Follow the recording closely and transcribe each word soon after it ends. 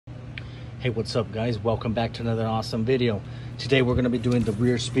Hey, what's up guys? Welcome back to another awesome video. Today we're going to be doing the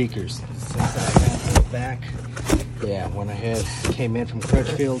rear speakers. Since I got to the back, went ahead, came in from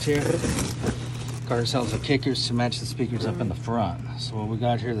Crutchfield here. Got ourselves the kickers to match the speakers up in the front. So what we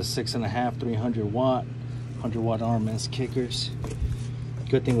got here, the 6.5 300 watt 100 watt RMS kickers.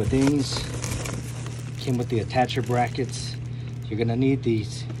 Good thing with these, came with the attacher brackets. You're going to need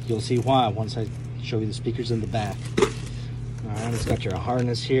these. You'll see why once I show you the speakers in the back. All right, it's got your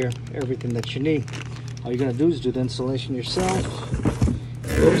harness here, everything that you need. All you're gonna do is do the installation yourself.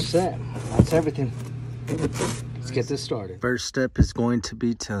 You're set. That's everything. Let's get this started. First step is going to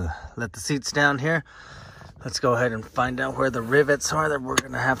be to let the seats down here. Let's go ahead and find out where the rivets are that we're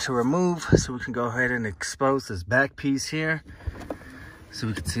gonna have to remove, so we can go ahead and expose this back piece here so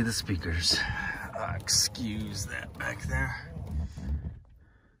we can see the speakers. Excuse that back there.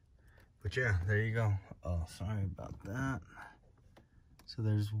 But yeah, there you go. Oh, sorry about that. So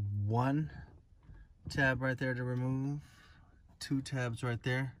there's one tab right there to remove, two tabs right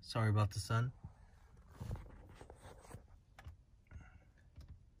there. Sorry about the sun.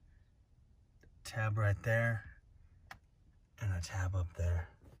 Tab right there, and a tab up there.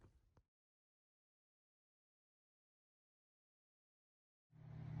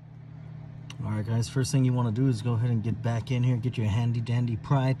 All right guys, first thing you want to do is go ahead and get back in here, get your handy dandy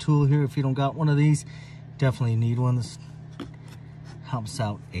pry tool here. If you don't got one of these, definitely need one. This helps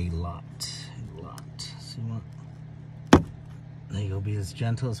out a lot. So you want, there you go, be as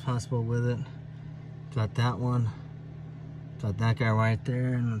gentle as possible with it. Got that one, got that guy right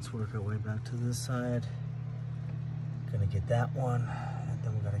there, and let's work our way back to this side. Gonna get that one, and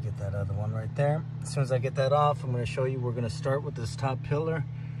then we gotta get that other one right there. As soon as I get that off, I'm gonna show you, we're gonna start with this top pillar.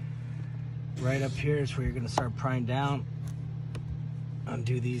 Right up here is where you're gonna start prying down.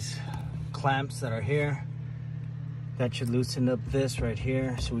 Undo these clamps that are here. That should loosen up this right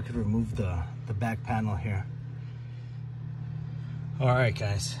here, so we could remove the back panel here. All right,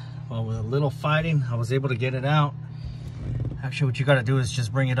 guys. Well, with a little fighting, I was able to get it out. Actually, what you got to do is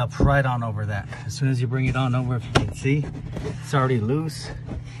just bring it up right on over that. As soon as you bring it on over, if you can see, it's already loose.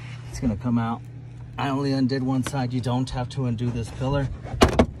 It's gonna come out. I only undid one side. You don't have to undo this pillar.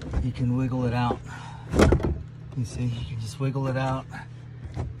 You can wiggle it out. You see, you can just wiggle it out.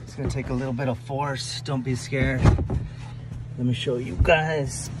 It's gonna take a little bit of force. Don't be scared. Let me show you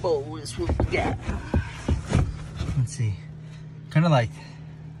guys. Oh, this what we got. Let's see. Kind of like,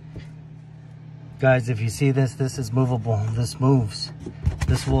 guys, if you see this, this is movable. This moves.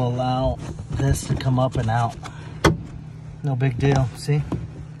 This will allow this to come up and out. No big deal. See?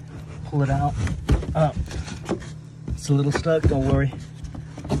 Pull it out. Up. It's a little stuck. Don't worry.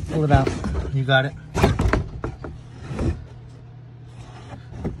 Pull it out. You got it.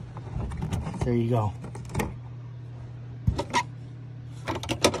 There you go.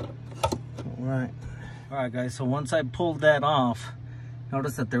 All right guys, so once I pulled that off,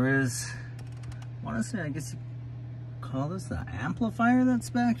 notice that there is, I want to say, I guess you call this the amplifier that's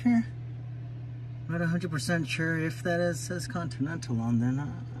back here. I'm not 100% sure if that is, says Continental on there.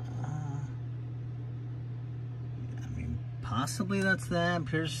 I mean, possibly that's the amp.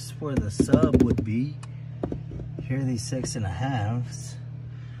 Here's where the sub would be. Here are these 6.5s.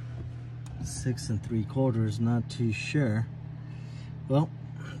 6 3/4, not too sure. Well,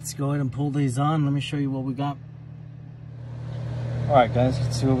 let's go ahead and pull these on. Let me show you what we got. All right, guys,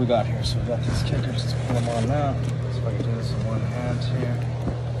 let's see what we got here. So we got these kickers. Let's pull them on now. So I can do this in one hand here.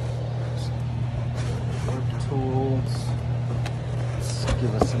 Work tools. Let's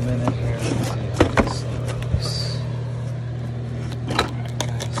give us a minute here. Let's see if this looks. All right,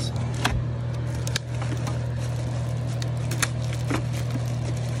 guys. So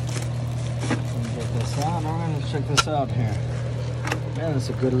let me get this out. All right, let's check this out here. Man, that's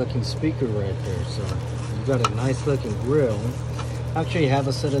a good looking speaker right there. So you've got a nice looking grill. Actually, I have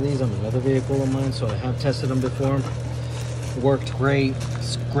a set of these on another vehicle of mine, so I have tested them before. It worked great.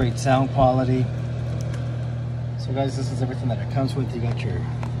 It's great sound quality. So guys, this is everything that it comes with. You got your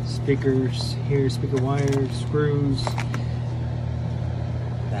speakers here, speaker wires, screws,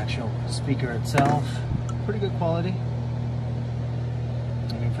 the actual speaker itself. Pretty good quality.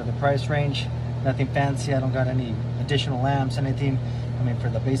 I mean, for the price range, nothing fancy. I don't got any additional amps, anything. I mean, for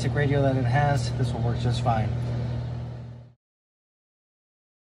the basic radio that it has, this will work just fine.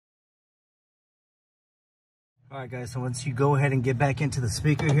 All right, guys, so once you go ahead and get back into the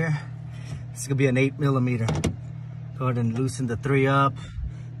speaker here, this is gonna be an 8mm. Go ahead and loosen the 3 up.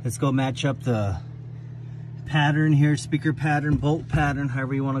 Let's go match up the pattern here, speaker pattern, bolt pattern,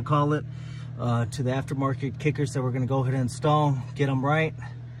 however you wanna call it, to the aftermarket kickers that we're gonna go ahead and install, get them right.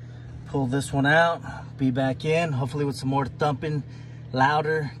 Pull this one out, be back in, hopefully with some more thumping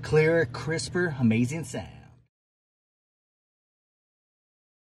louder, clearer, crisper, amazing sound.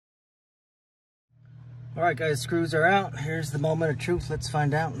 All right, guys, screws are out. Here's the moment of truth. Let's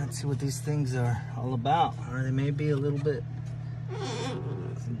find out. Let's see what these things are all about. Or they may be a little bit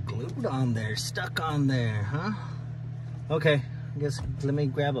glued on there, stuck on there, huh? Okay, I guess let me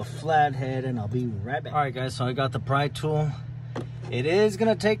grab a flathead and I'll be right back. All right, guys, so I got the pry tool. It is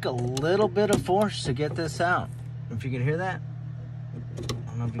gonna take a little bit of force to get this out. If you can hear that. I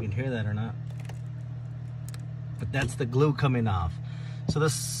don't know if you can hear that or not. But that's the glue coming off. So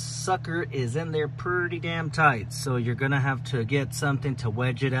this sucker is in there pretty damn tight, so you're gonna have to get something to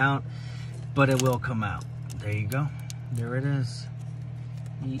wedge it out, but it will come out. There you go. There it is.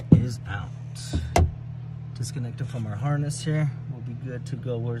 He is out. Disconnect it from our harness here. We'll be good to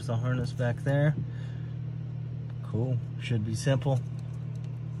go. Where's the harness? Back there. Cool. Should be simple.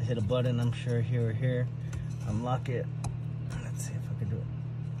 Hit a button, I'm sure, here or here. Unlock it. Let's see if I can do it.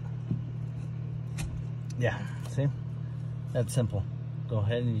 Yeah, see? That's simple. Go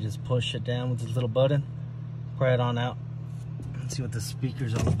ahead and you just push it down with this little button. Pry it on out. Let's see what the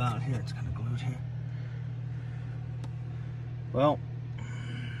speaker's all about here. It's kind of glued here. Well,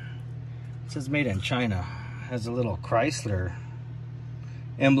 it says made in China. Has a little Chrysler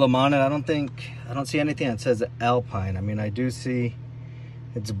emblem on it. I don't see anything that says Alpine. I mean, I do see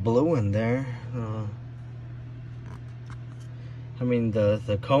it's blue in there. I mean,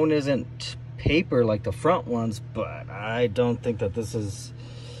 the cone isn't paper like the front ones, but I don't think that this is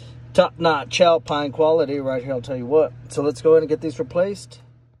top-notch Alpine quality right here, I'll tell you what. So let's go ahead and get these replaced.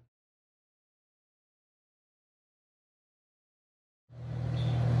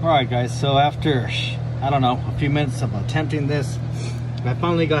 All right, guys, so after, I don't know, a few minutes of attempting this, I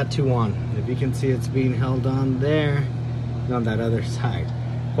finally got two on. If you can see, it's being held on there and on that other side.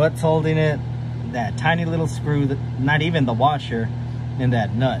 What's holding it? That tiny little screw, that, not even the washer, and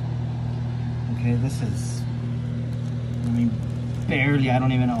that nut. Okay, this is, I mean, barely, I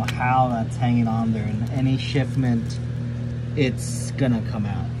don't even know how that's hanging on there. In any shipment, it's gonna come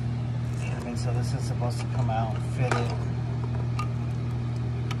out. I mean, so this is supposed to come out fitted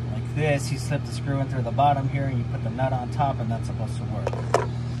like this. You slip the screw in through the bottom here and you put the nut on top, and that's supposed to work.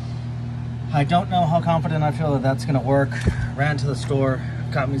 I don't know how confident I feel that that's gonna work. Ran to the store,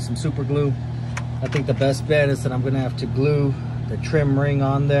 got me some super glue. I think the best bet is that I'm gonna have to glue the trim ring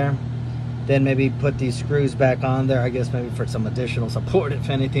on there, then maybe put these screws back on there, I guess maybe for some additional support if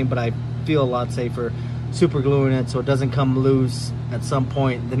anything, but I feel a lot safer super gluing it so it doesn't come loose at some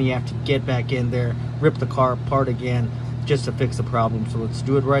point. Then you have to get back in there, rip the car apart again just to fix the problem. So let's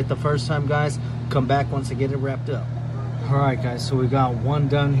do it right the first time, guys. Come back once I get it wrapped up. All right, guys, so we got one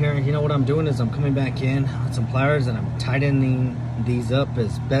done here. You know what I'm doing is I'm coming back in with some pliers and I'm tightening these up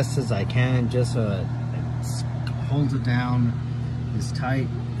as best as I can, just so it holds it down as tight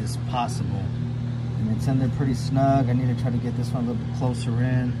as possible. And it's in there pretty snug. I need to try to get this one a little bit closer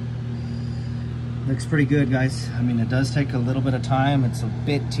in. Looks pretty good, guys. I mean, it does take a little bit of time. It's a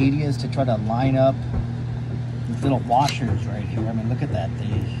bit tedious to try to line up these little washers right here. I mean, look at that.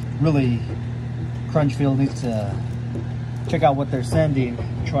 They really, Crunchfield needs to check out what they're sending.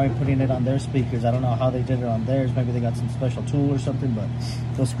 Try putting it on their speakers. I don't know how they did it on theirs. Maybe they got some special tool or something, but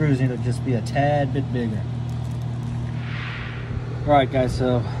those screws need to just be a tad bit bigger. All right, guys,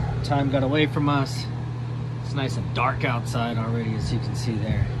 so time got away from us. It's nice and dark outside already, as you can see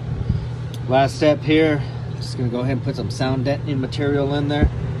there. Last step here, just gonna go ahead and put some sound deadening material in there.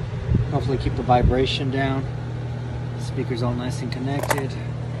 Hopefully keep the vibration down. Speaker's all nice and connected.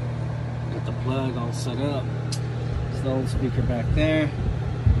 Got the plug all set up. It's the old speaker back there.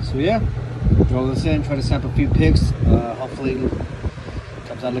 So yeah, throw this in, try to snap a few pics. Hopefully it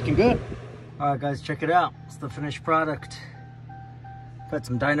comes out looking good. All right, guys, check it out. It's the finished product. Put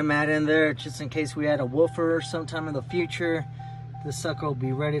some Dynamat in there just in case we had a woofer sometime in the future. This sucker will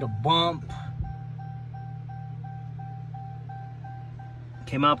be ready to bump.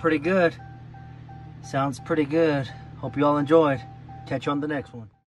 Came out pretty good. Sounds pretty good. Hope you all enjoyed. Catch you on the next one.